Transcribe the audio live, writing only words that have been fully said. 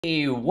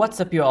Hey,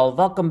 what's up you all?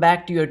 Welcome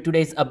back to your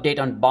today's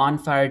update on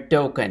Bonfire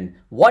token.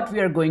 What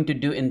we are going to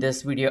do in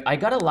this video, I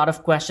got a lot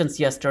of questions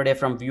yesterday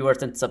from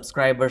viewers and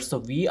subscribers, so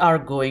we are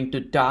going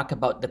to talk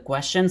about the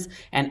questions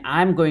and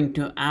I'm going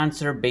to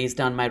answer based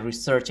on my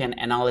research and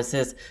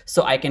analysis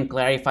so I can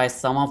clarify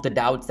some of the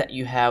doubts that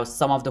you have,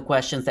 some of the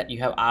questions that you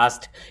have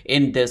asked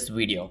in this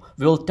video.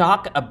 We'll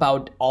talk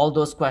about all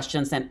those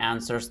questions and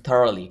answers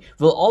thoroughly.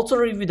 We'll also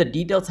review the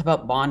details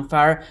about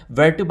Bonfire,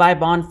 where to buy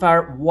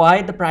Bonfire,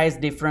 why the price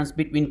difference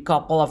between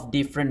couple of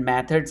different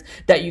methods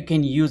that you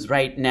can use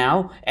right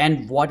now,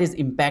 and what is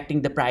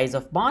impacting the price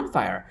of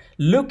Bonfire.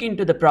 Look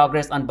into the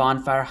progress on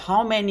Bonfire,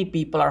 how many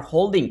people are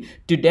holding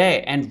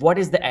today, and what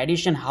is the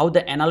addition, how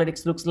the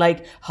analytics looks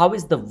like, how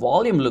is the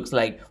volume looks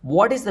like,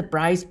 what is the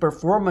price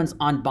performance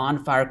on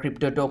Bonfire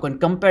crypto token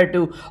compared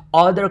to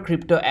other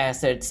crypto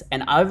assets,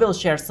 and I will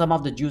share some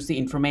of the juicy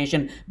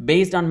information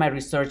based on my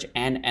research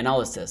and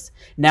analysis.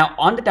 Now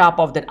on the top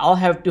of that, I'll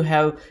have to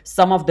have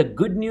some of the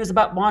good news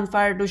about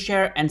Bonfire to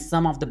share and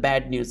some of the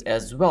bad news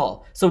as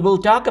well. So we'll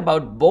talk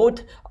about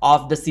both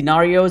of the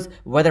scenarios,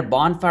 whether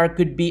Bonfire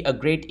could be a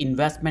great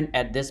investment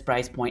at this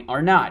price point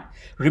or not.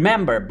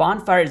 Remember,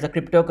 Bonfire is a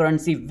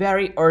cryptocurrency,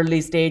 very early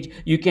stage.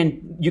 You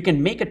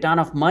can make a ton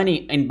of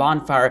money in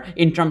Bonfire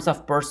in terms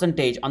of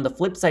percentage. On the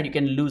flip side, you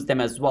can lose them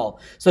as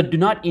well. So do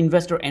not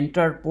invest your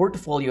entire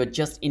portfolio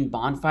just in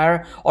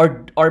Bonfire,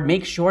 or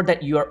make sure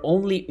that you are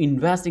only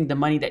investing the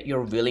money that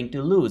you're willing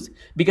to lose,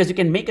 because you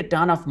can make a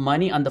ton of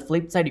money. On the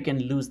flip side, you can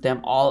lose them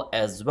all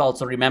as well.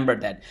 So remember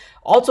that.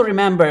 Also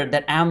remember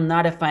that I'm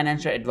not a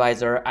financial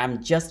advisor.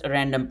 I'm just a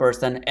random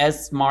person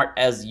as smart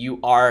as you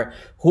are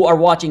who are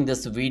watching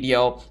this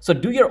video. So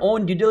do your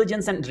own due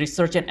diligence and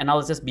research and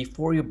analysis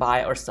before you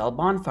buy or sell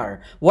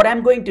Bonfire. What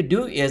I'm going to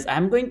do is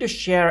I'm going to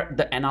share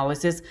the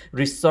analysis,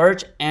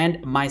 research,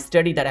 and my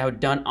study that I have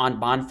done on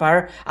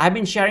Bonfire. I've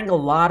been sharing a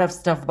lot of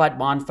stuff about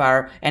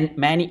Bonfire and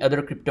many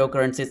other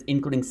cryptocurrencies,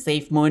 including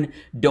SafeMoon,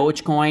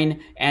 Dogecoin,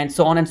 and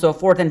so on and so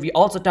forth. And we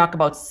also talk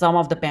about some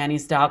of the penny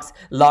stocks,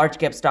 large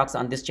cap stocks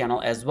on this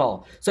channel as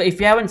well. So if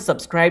you haven't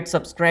subscribed,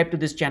 subscribe to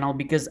this channel,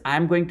 because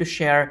I'm going to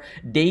share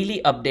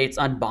daily updates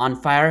on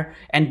Bonfire,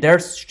 and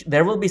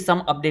there will be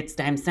some updates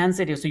time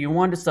sensitive, so you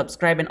want to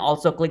subscribe and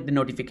also click the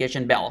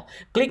notification bell.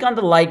 Click on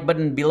the like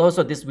button below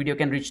so this video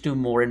can reach to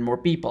more and more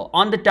people.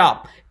 On the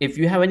top, if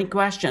you have any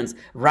questions,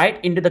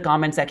 write into the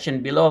comment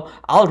section below.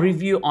 I'll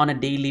review on a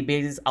daily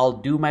basis. I'll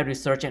do my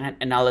research and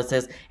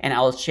analysis, and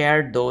I'll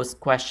share those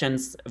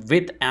questions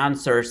with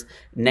answers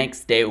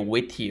next day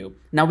with you.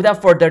 Now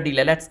without further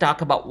delay, let's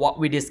talk about what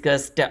we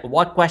discussed,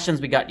 what questions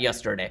we got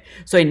yesterday.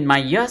 So in my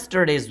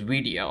yesterday's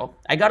video,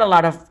 I got a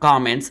lot of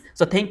comments,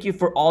 so thank you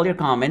for all your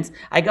comments.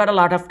 I got a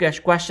lot of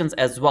questions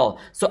as well,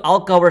 so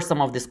I'll cover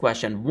some of this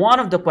question. One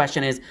of the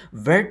question is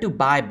where to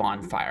buy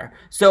Bonfire.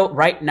 So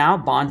right now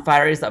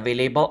Bonfire is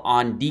available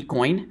on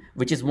Litecoin,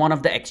 which is one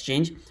of the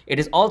exchange. It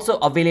is also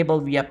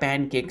available via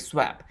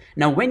PancakeSwap.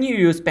 Now when you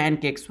use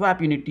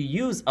PancakeSwap, you need to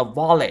use a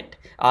wallet.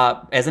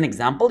 As an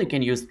example, you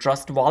can use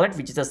Trust Wallet,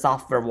 which is a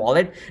software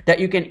wallet that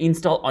you can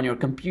install on your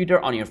computer,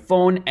 on your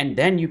phone, and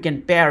then you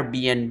can pair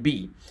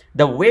BNB.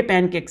 The way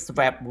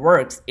PancakeSwap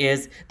works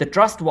is the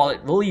Trust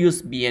Wallet will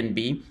use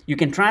BNB. You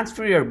can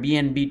transfer your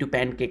BNB to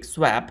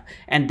PancakeSwap,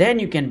 and then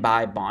you can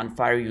buy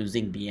Bonfire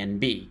using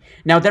BNB.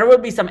 Now there will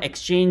be some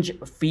exchange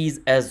fees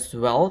as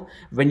well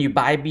when you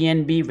buy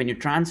BNB, when you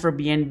transfer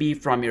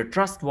BNB from your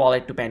Trust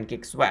Wallet to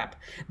PancakeSwap.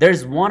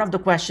 There's one of the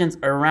questions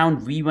around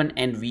V1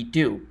 and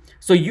V2.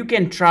 So you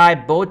can try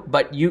both,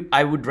 but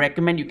I would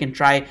recommend you can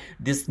try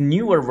this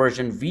newer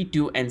version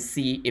V2 and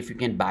see if you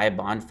can buy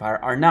Bonfire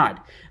or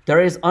not.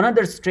 There is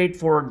another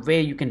straightforward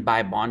way you can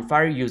buy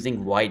Bonfire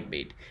using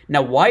Whitebit.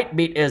 Now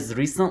Whitebit has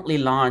recently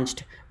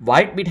launched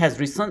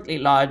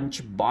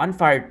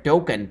Bonfire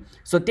token.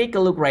 So take a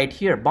look right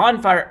here.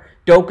 Bonfire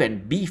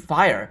token,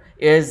 BFire,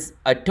 is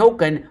a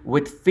token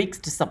with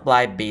fixed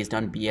supply based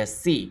on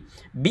BSC.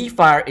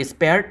 BFire is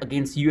paired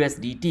against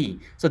USDT.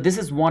 So this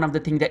is one of the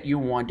things that you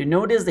want to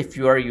notice if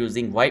you are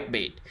using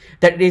Whitebit,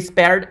 that it is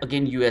paired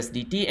against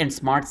USDT, and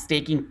smart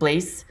staking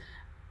plans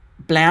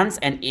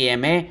and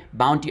AMA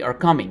bounty are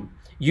coming.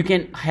 You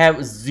can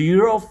have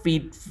 0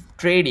 fee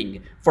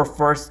trading for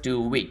first 2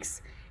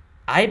 weeks.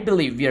 I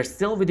believe we are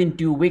still within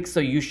 2 weeks,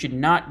 so you should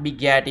not be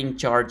getting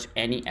charged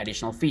any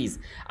additional fees.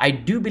 I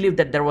do believe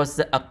that there was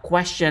a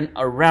question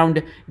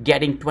around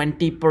getting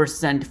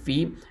 20%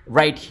 fee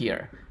right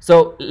here.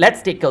 So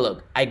let's take a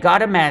look. I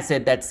got a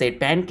message that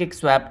said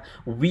PancakeSwap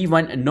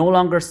V1 no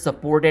longer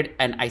supported,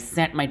 and I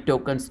sent my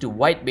tokens to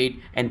Whitebit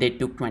and they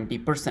took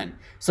 20%.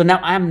 So now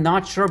I'm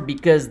not sure,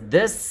 because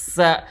this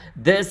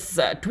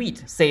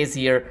tweet says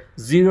here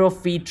 0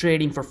 fee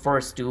trading for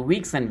first 2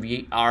 weeks, and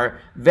we are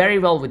very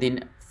well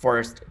within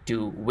first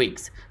 2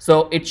 weeks,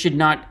 so it should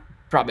not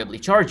probably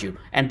charge you.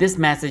 And this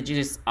message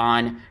is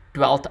on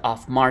 12th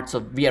of March, so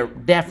we are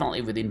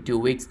definitely within 2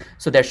 weeks,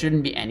 so there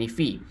shouldn't be any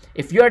fee.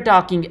 If you are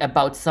talking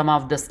about some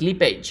of the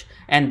slippage,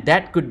 and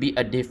that could be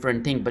a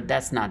different thing, but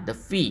that's not the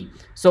fee.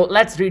 So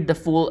let's read the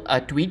full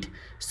tweet.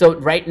 So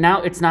right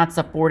now it's not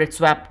supported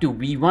swap to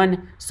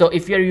V1. So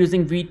if you're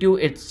using V2,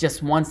 it's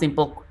just one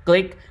simple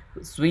click,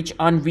 switch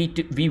on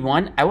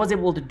V1. I was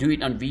able to do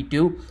it on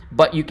V2,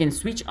 but you can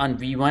switch on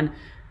V1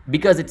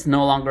 because it's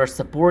no longer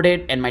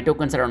supported, and my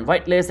tokens are on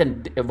whitelist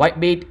and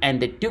whitebait, and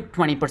they took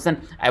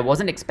 20%. I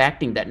wasn't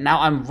expecting that.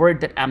 Now I'm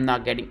worried that I'm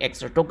not getting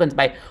extra tokens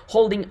by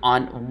holding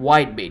on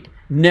whitebait.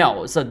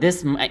 No, so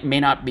this may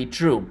not be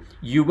true.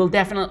 You will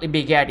definitely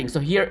be getting.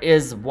 So here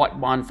is what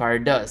Bonfire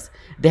does.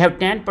 They have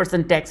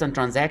 10% tax on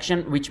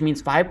transaction, which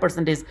means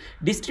 5% is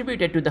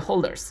distributed to the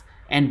holders.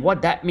 And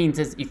what that means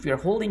is if you're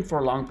holding for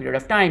a long period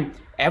of time,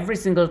 every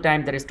single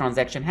time that this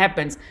transaction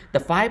happens, the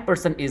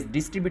 5% is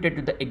distributed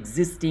to the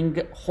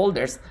existing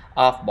holders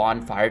of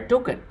Bonfire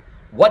token.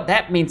 What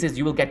that means is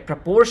you will get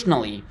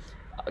proportionally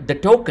the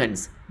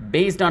tokens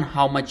based on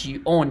how much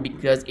you own,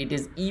 because it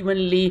is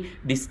evenly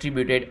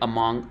distributed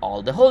among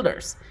all the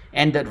holders,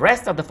 and the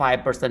rest of the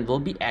 5% will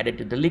be added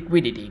to the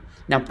liquidity.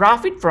 Now,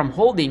 profit from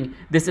holding,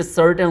 this is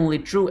certainly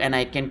true, and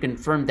I can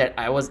confirm that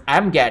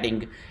I'm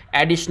getting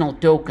additional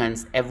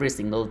tokens every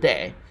single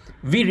day.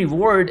 We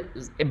reward,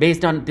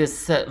 based on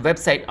this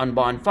website on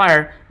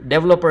Bonfire,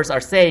 developers are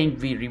saying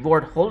we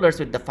reward holders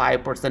with the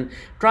 5%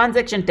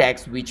 transaction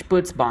tax, which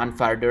puts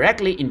Bonfire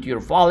directly into your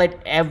wallet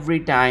every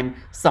time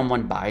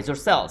someone buys or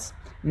sells.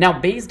 Now,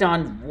 based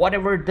on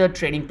whatever the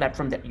trading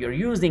platform that you're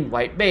using,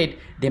 whitebait,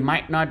 they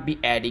might not be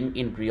adding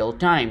in real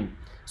time.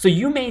 So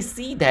you may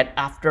see that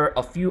after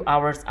a few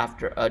hours,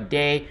 after a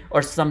day,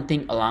 or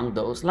something along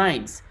those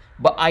lines.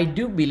 But I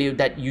do believe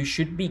that you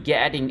should be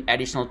getting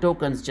additional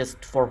tokens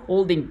just for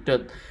holding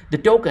the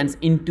tokens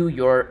into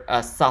your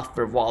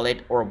software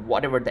wallet or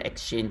whatever the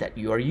exchange that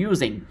you are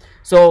using.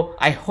 So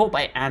I hope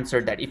I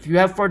answered that. If you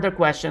have further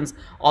questions,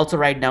 also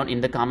write down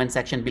in the comment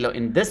section below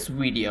in this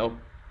video,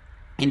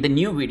 in the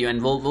new video,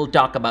 and we'll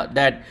talk about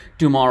that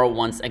tomorrow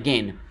once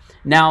again.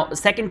 Now,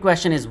 second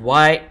question is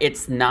why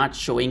it's not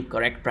showing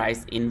correct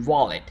price in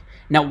wallet.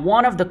 Now,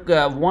 one of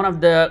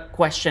the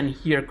question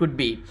here could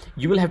be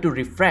you will have to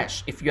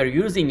refresh if you are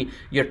using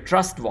your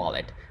Trust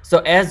wallet. So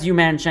as you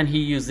mentioned, he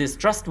uses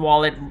Trust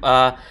wallet.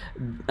 One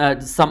of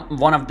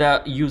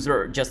the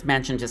user just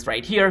mentioned just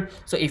right here.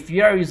 So if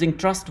you are using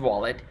Trust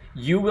wallet,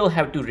 you will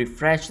have to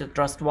refresh the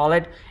Trust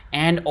wallet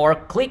and or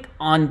click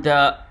on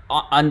the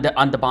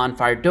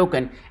Bonfire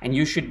token, and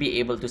you should be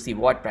able to see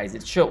what price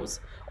it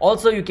shows.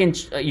 Also, you can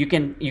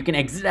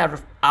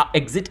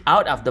exit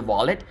out of the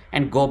wallet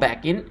and go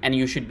back in, and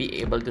you should be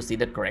able to see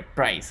the correct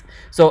price.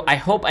 So I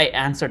hope I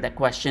answered that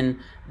question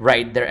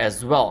right there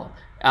as well.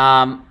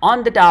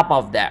 On the top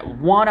of that,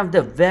 one of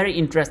the very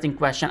interesting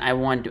question I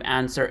want to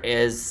answer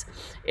is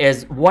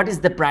what is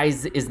the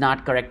price is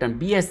not correct on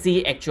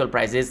BSC. Actual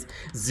price is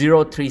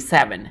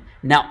 037.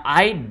 Now,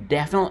 I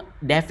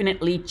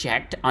definitely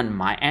checked on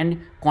my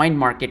end,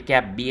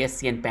 CoinMarketCap,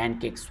 BSC, and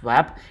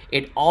PancakeSwap.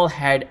 It all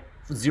had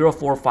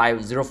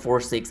 045,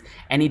 046,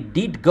 and it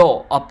did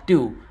go up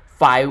to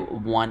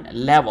 5.1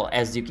 level,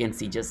 as you can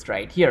see just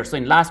right here. So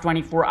in last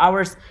 24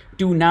 hours,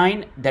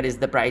 2.9, that is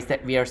the price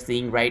that we are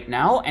seeing right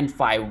now, and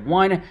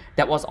 5.1,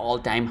 that was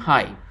all-time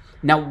high.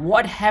 Now,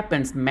 what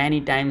happens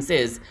many times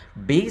is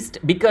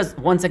because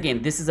once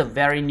again, this is a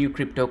very new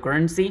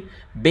cryptocurrency,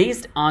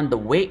 based on the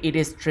way it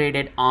is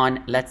traded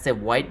on, let's say,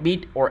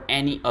 whitebait or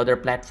any other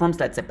platforms,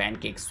 let's say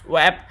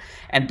PancakeSwap,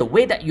 and the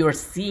way that you're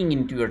seeing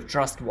into your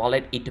Trust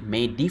wallet, it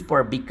may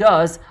differ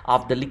because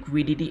of the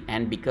liquidity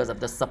and because of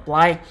the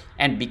supply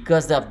and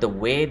because of the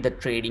way the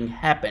trading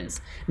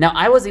happens. Now,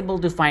 I was able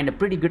to find a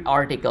pretty good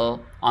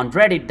article on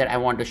Reddit that I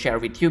want to share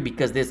with you,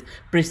 because this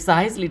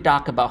precisely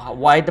talk about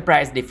why the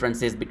price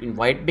difference is between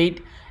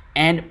whitebait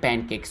and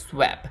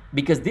PancakeSwap,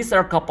 because these are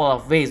a couple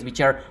of ways which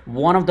are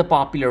one of the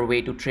popular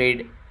way to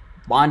trade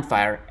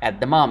Bonfire at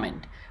the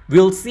moment.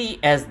 We'll see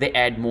as they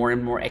add more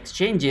and more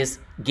exchanges.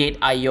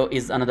 Gate.io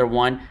is another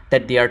one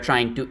that they are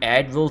trying to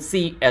add. We'll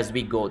see as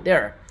we go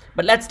there.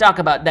 But let's talk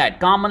about that.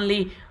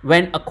 Commonly,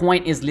 when a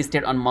coin is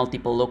listed on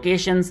multiple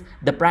locations,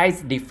 the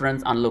price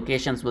difference on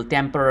locations will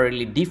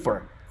temporarily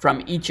differ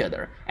from each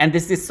other, and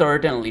this is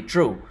certainly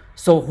true.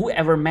 So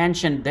whoever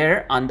mentioned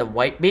there on the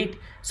whitebait,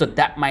 so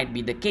that might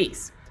be the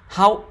case.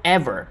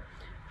 However,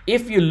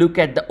 if you look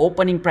at the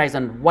opening price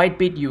on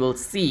whitebait, you will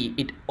see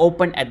it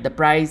opened at the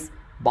price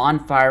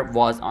Bonfire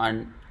was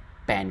on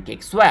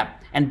PancakeSwap,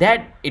 and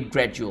that it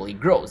gradually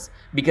grows,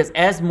 because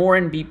as more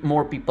and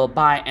more people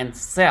buy and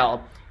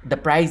sell, the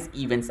price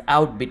evens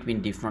out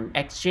between different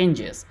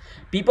exchanges.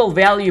 People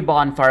value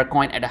Bonfire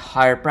coin at a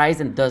higher price,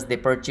 and thus they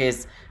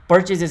purchases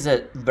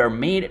were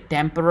made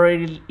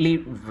temporarily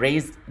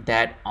raised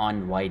that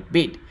on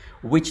whitebait,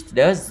 which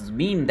does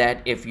mean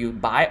that if you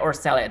buy or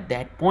sell at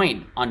that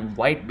point on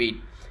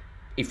whitebait,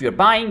 if you're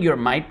buying, you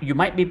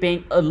might be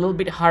paying a little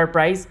bit higher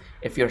price.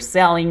 If you're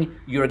selling,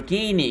 you're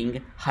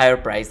gaining higher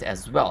price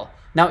as well.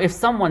 Now, if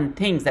someone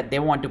thinks that they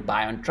want to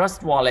buy on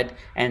Trust Wallet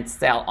and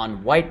sell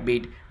on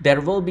Whitebit, there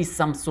will be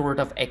some sort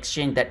of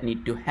exchange that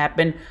need to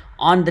happen.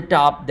 On the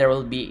top, there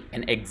will be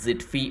an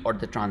exit fee or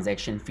the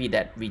transaction fee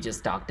that we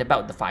just talked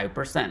about, the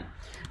 5%.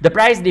 The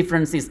price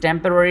difference is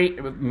temporary,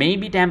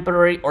 maybe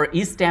temporary or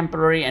is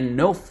temporary, and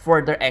no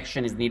further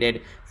action is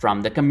needed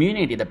from the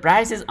community. The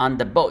prices on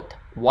the both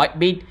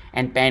Whitebit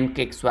and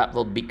PancakeSwap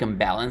will become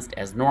balanced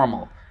as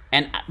normal.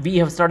 And we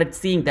have started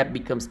seeing that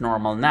becomes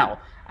normal now.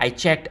 I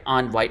checked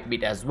on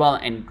Whitebit as well,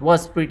 and it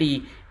was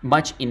pretty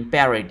much in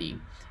parity.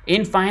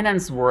 In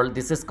finance world,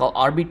 this is called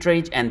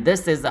arbitrage, and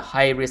this is a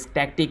high risk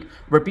tactic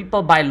where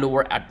people buy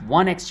lower at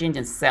one exchange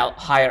and sell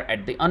higher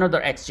at the another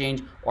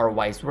exchange, or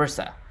vice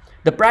versa.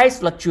 The price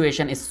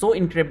fluctuation is so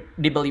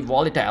incredibly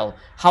volatile,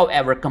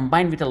 however,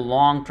 combined with a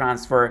long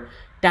transfer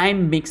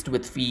time mixed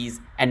with fees,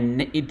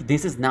 and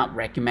this is not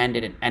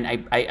recommended, and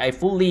I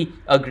fully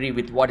agree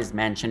with what is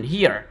mentioned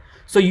here.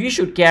 So you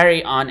should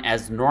carry on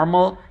as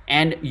normal,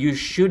 and you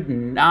should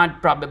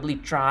not probably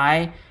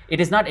try. It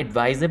is not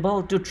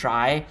advisable to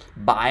try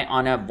buy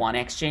on one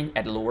exchange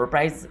at a lower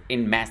price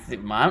in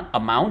massive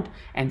amount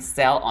and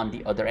sell on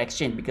the other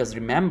exchange, because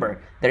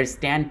remember, there is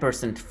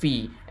 10%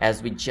 fee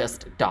as we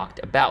just talked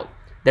about.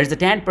 There's a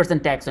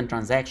 10% tax on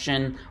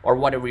transaction, or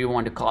whatever you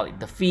want to call it,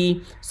 the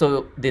fee.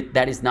 So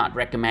that is not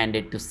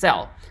recommended to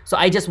sell. So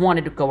I just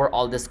wanted to cover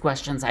all these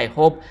questions. I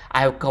hope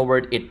I have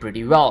covered it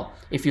pretty well.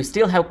 If you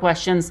still have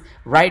questions,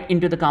 write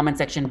into the comment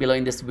section below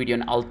in this video,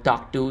 and I'll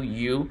talk to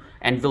you,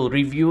 and we'll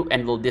review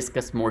and we'll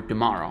discuss more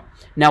tomorrow.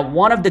 Now,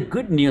 one of the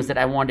good news that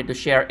I wanted to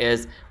share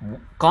is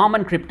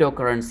common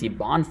cryptocurrency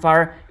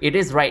Bonfire. It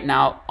is right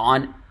now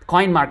on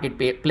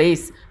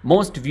CoinMarketplace,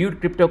 most viewed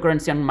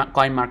cryptocurrency on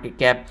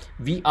CoinMarketCap.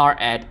 We are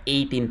at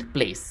 18th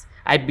place.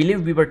 I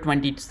believe we were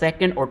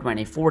 22nd or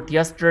 24th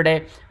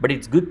yesterday, but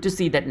it's good to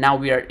see that now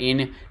we are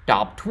in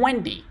top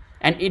 20,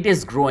 and it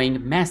is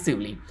growing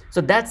massively. So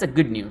that's a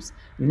good news.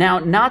 Now,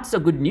 not so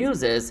good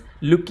news is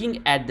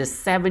looking at the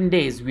 7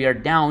 days, we are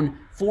down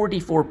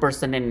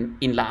 44%,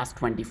 in last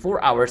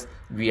 24 hours,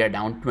 we are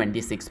down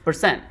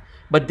 26%.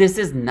 But this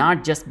is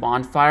not just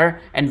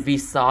Bonfire, and we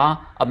saw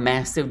a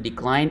massive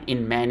decline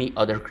in many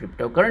other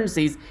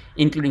cryptocurrencies,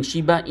 including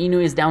Shiba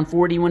Inu is down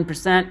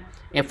 41%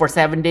 for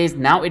 7 days.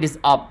 Now it is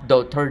up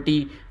though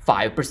 35%.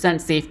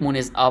 SafeMoon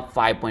is up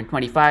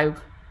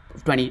 5.25,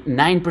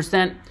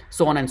 29%,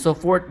 so on and so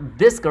forth.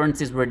 These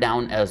currencies were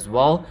down as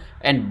well,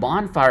 and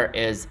Bonfire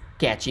is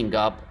catching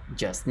up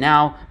just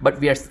now, but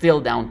we are still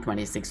down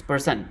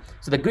 26%.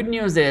 So the good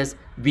news is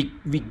we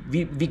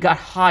got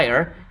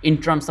higher in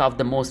terms of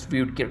the most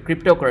viewed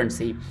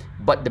cryptocurrency,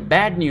 but the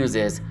bad news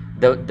is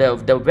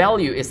the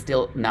value is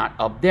still not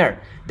up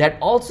there. That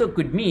also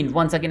could mean,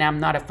 once again, I'm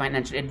not a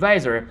financial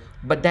advisor,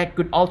 but that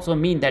could also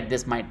mean that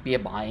this might be a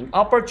buying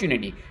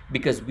opportunity,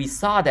 because we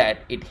saw that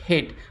it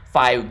hit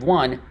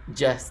 5.1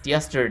 just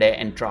yesterday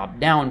and dropped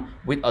down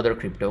with other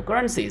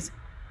cryptocurrencies.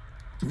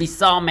 We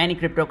saw many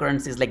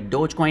cryptocurrencies like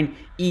Dogecoin,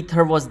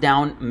 Ether was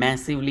down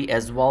massively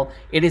as well.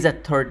 It is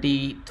at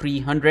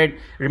 3,300.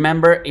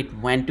 Remember, it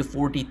went to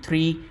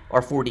 43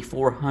 or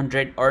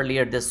 4,400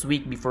 earlier this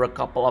week before a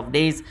couple of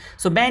days.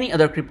 So many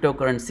other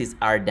cryptocurrencies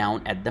are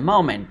down at the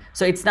moment.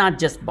 So it's not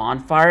just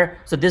Bonfire.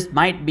 So this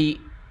might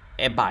be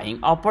a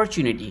buying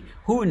opportunity.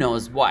 Who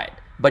knows what?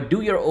 But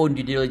do your own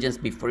due diligence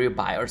before you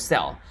buy or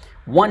sell.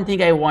 One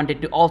thing I wanted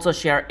to also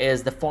share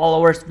is the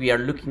followers. We are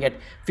looking at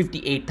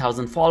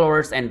 58,000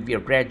 followers, and we are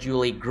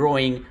gradually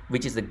growing,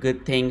 which is a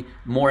good thing.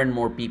 More and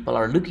more people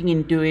are looking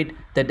into it.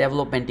 The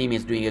development team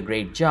is doing a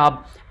great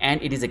job,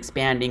 and it is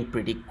expanding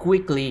pretty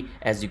quickly,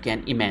 as you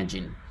can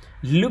imagine.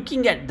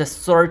 Looking at the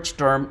search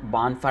term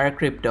Bonfire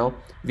Crypto,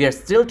 we are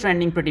still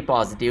trending pretty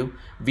positive.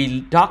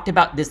 We talked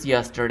about this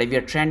yesterday. We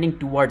are trending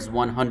towards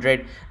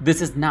 100.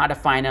 This is not a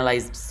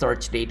finalized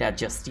search data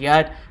just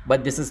yet,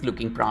 but this is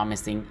looking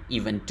promising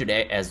even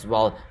today as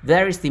well.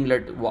 Very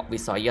similar to what we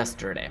saw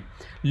yesterday.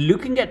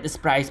 Looking at this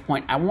price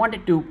point, I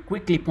wanted to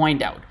quickly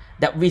point out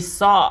that we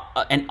saw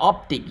an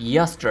uptick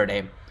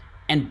yesterday,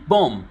 and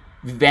boom,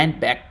 we went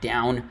back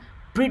down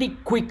pretty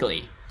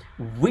quickly,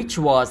 which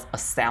was a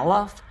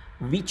sell-off,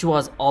 which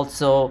was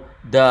also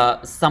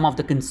some of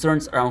the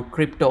concerns around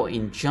crypto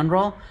in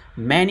general.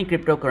 Many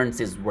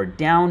cryptocurrencies were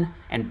down,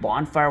 and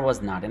Bonfire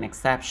was not an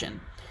exception.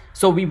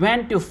 So we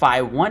went to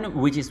 5.1,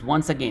 which is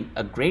once again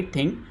a great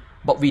thing,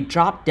 but we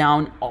dropped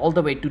down all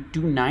the way to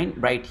 2.9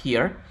 right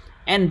here.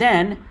 And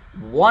then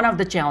one of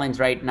the challenges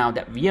right now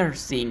that we are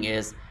seeing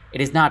is it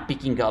is not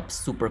picking up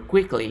super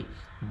quickly.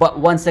 But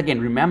once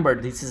again, remember,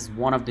 this is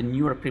one of the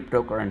newer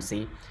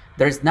cryptocurrency.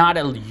 There's not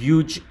a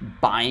huge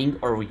buying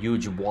or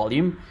huge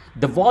volume.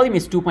 The volume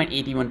is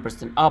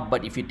 2.81% up,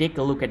 but if you take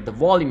a look at the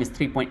volume is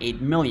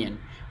 3.8 million,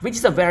 which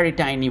is a very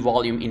tiny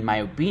volume in my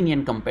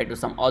opinion compared to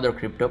some other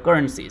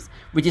cryptocurrencies,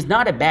 which is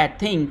not a bad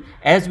thing.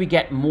 As we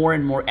get more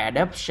and more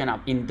adoption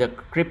up in the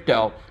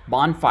crypto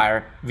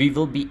Bonfire, we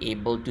will be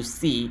able to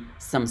see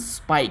some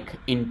spike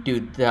into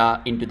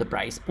the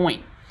price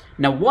point.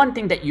 Now, one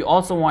thing that you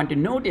also want to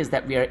note is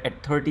that we are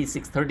at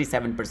 36,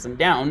 37%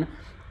 down.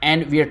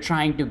 and we are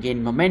trying to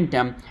gain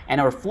momentum, and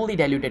our fully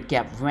diluted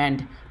cap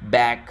went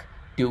back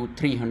to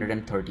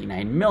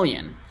 339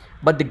 million.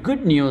 But the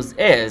good news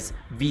is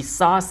we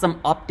saw some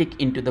uptick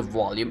into the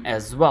volume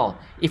as well.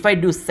 If I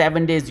do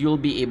 7 days, you'll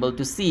be able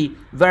to see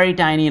very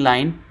tiny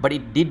line, but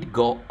it did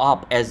go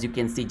up, as you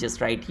can see just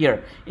right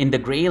here in the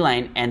gray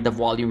line, and the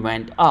volume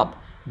went up.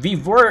 We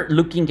were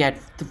looking at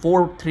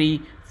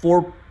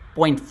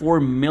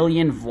 4.4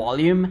 million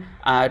volume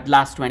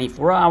last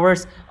 24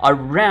 hours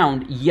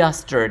around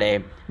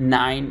yesterday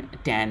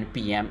 9:10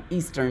 p.m.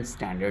 Eastern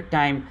Standard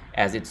Time,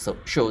 as it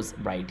shows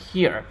right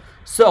here.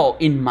 So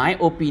in my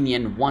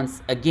opinion,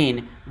 once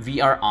again, we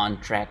are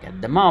on track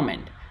at the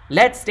moment.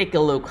 Let's take a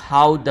look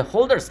how the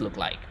holders look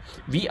like.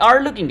 We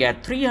are looking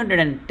at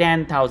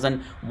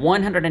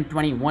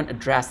 310,121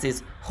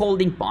 addresses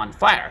holding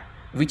Bonfire,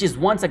 which is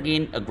once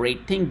again a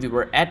great thing. We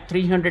were at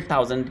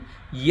 300,000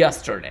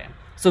 yesterday.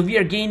 So we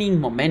are gaining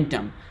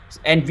momentum,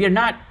 and we are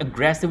not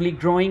aggressively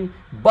growing,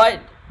 but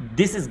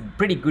this is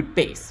pretty good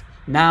pace.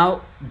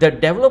 Now the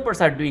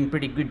developers are doing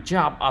pretty good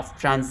job of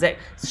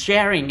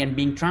sharing and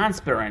being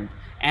transparent,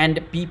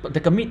 and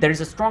there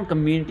is a strong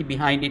community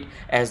behind it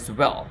as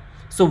well.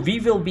 So we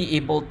will be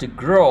able to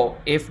grow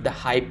if the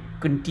hype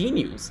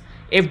continues,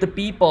 if the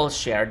people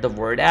share the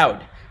word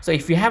out. So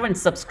if you haven't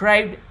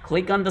subscribed,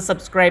 click on the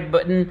subscribe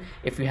button.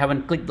 If you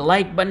haven't clicked the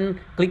like button,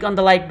 click on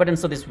the like button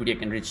so this video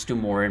can reach to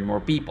more and more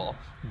people.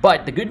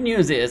 But the good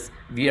news is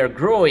we are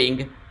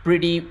growing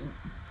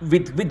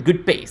with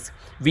good pace.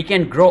 We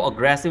can grow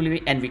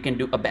aggressively, and we can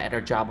do a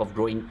better job of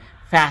growing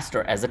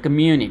faster as a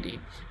community.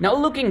 Now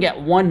looking at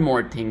one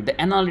more thing, the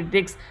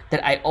analytics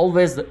that I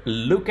always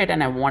look at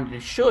and I wanted to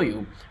show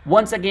you.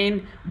 Once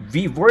again,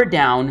 we were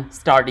down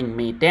starting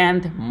May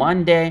 10th,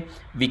 Monday.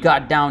 We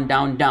got down,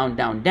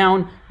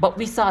 but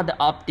we saw the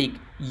uptick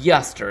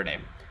yesterday.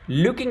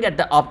 Looking at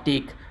the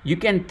uptick, you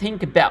can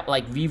think about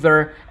like we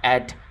were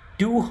at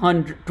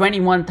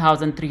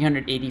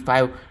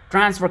 21,385,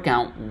 transfer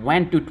count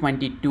went to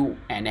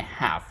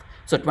 22.5.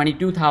 So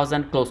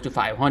 22,000, close to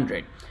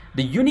 500.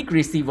 The unique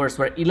receivers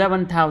were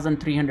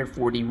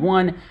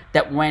 11,341,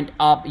 that went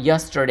up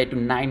yesterday to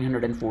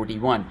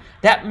 941.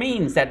 That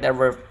means that there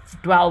were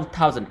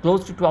 12,000,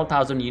 close to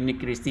 12,000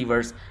 unique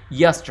receivers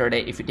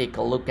yesterday if you take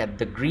a look at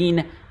the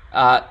green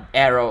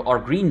arrow or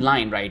green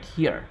line right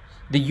here.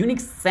 The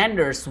unique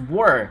senders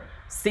were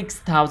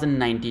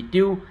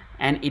 6,092,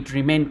 and it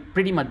remained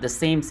pretty much the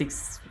same,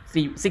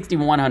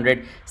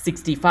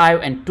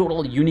 6,165, and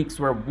total uniques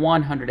were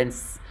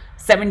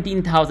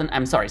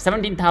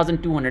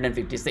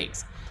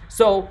 17,256.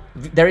 So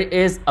there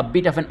is a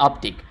bit of an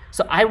uptick.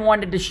 So I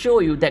wanted to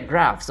show you that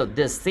graph. So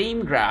the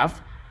same graph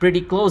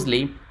pretty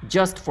closely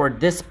just for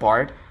this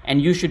part,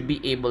 and you should be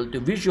able to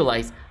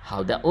visualize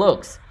how that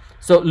looks.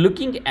 So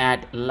looking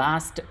at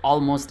last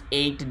almost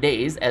 8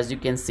 days, as you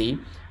can see,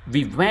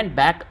 we went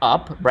back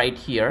up right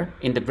here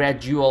in the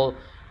gradual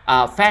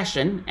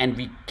fashion, and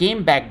we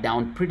came back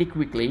down pretty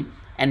quickly,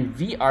 and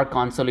we are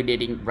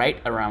consolidating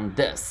right around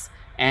this,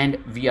 and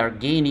we are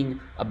gaining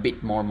a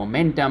bit more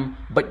momentum,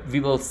 but we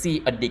will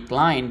see a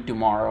decline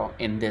tomorrow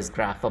in this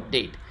graph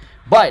update.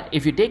 But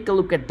if you take a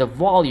look at the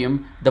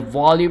volume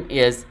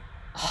is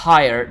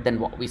higher than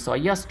what we saw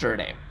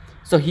yesterday.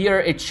 So here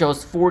it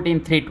shows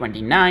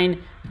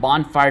 14,329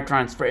 Bonfire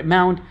transfer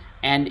amount,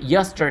 and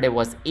yesterday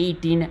was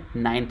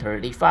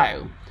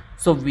 18,935.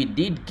 So we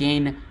did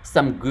gain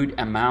some good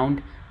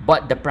amount,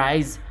 but the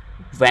price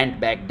went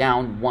back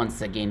down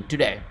once again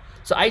today.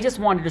 So I just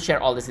wanted to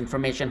share all this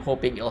information,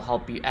 hoping it'll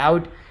help you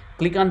out.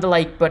 Click on the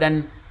like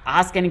button,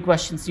 ask any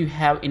questions you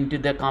have into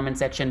the comment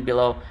section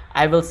below.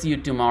 I will see you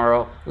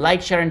tomorrow.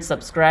 Like, share, and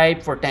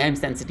subscribe for time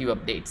sensitive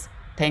updates.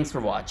 Thanks for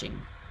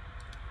watching.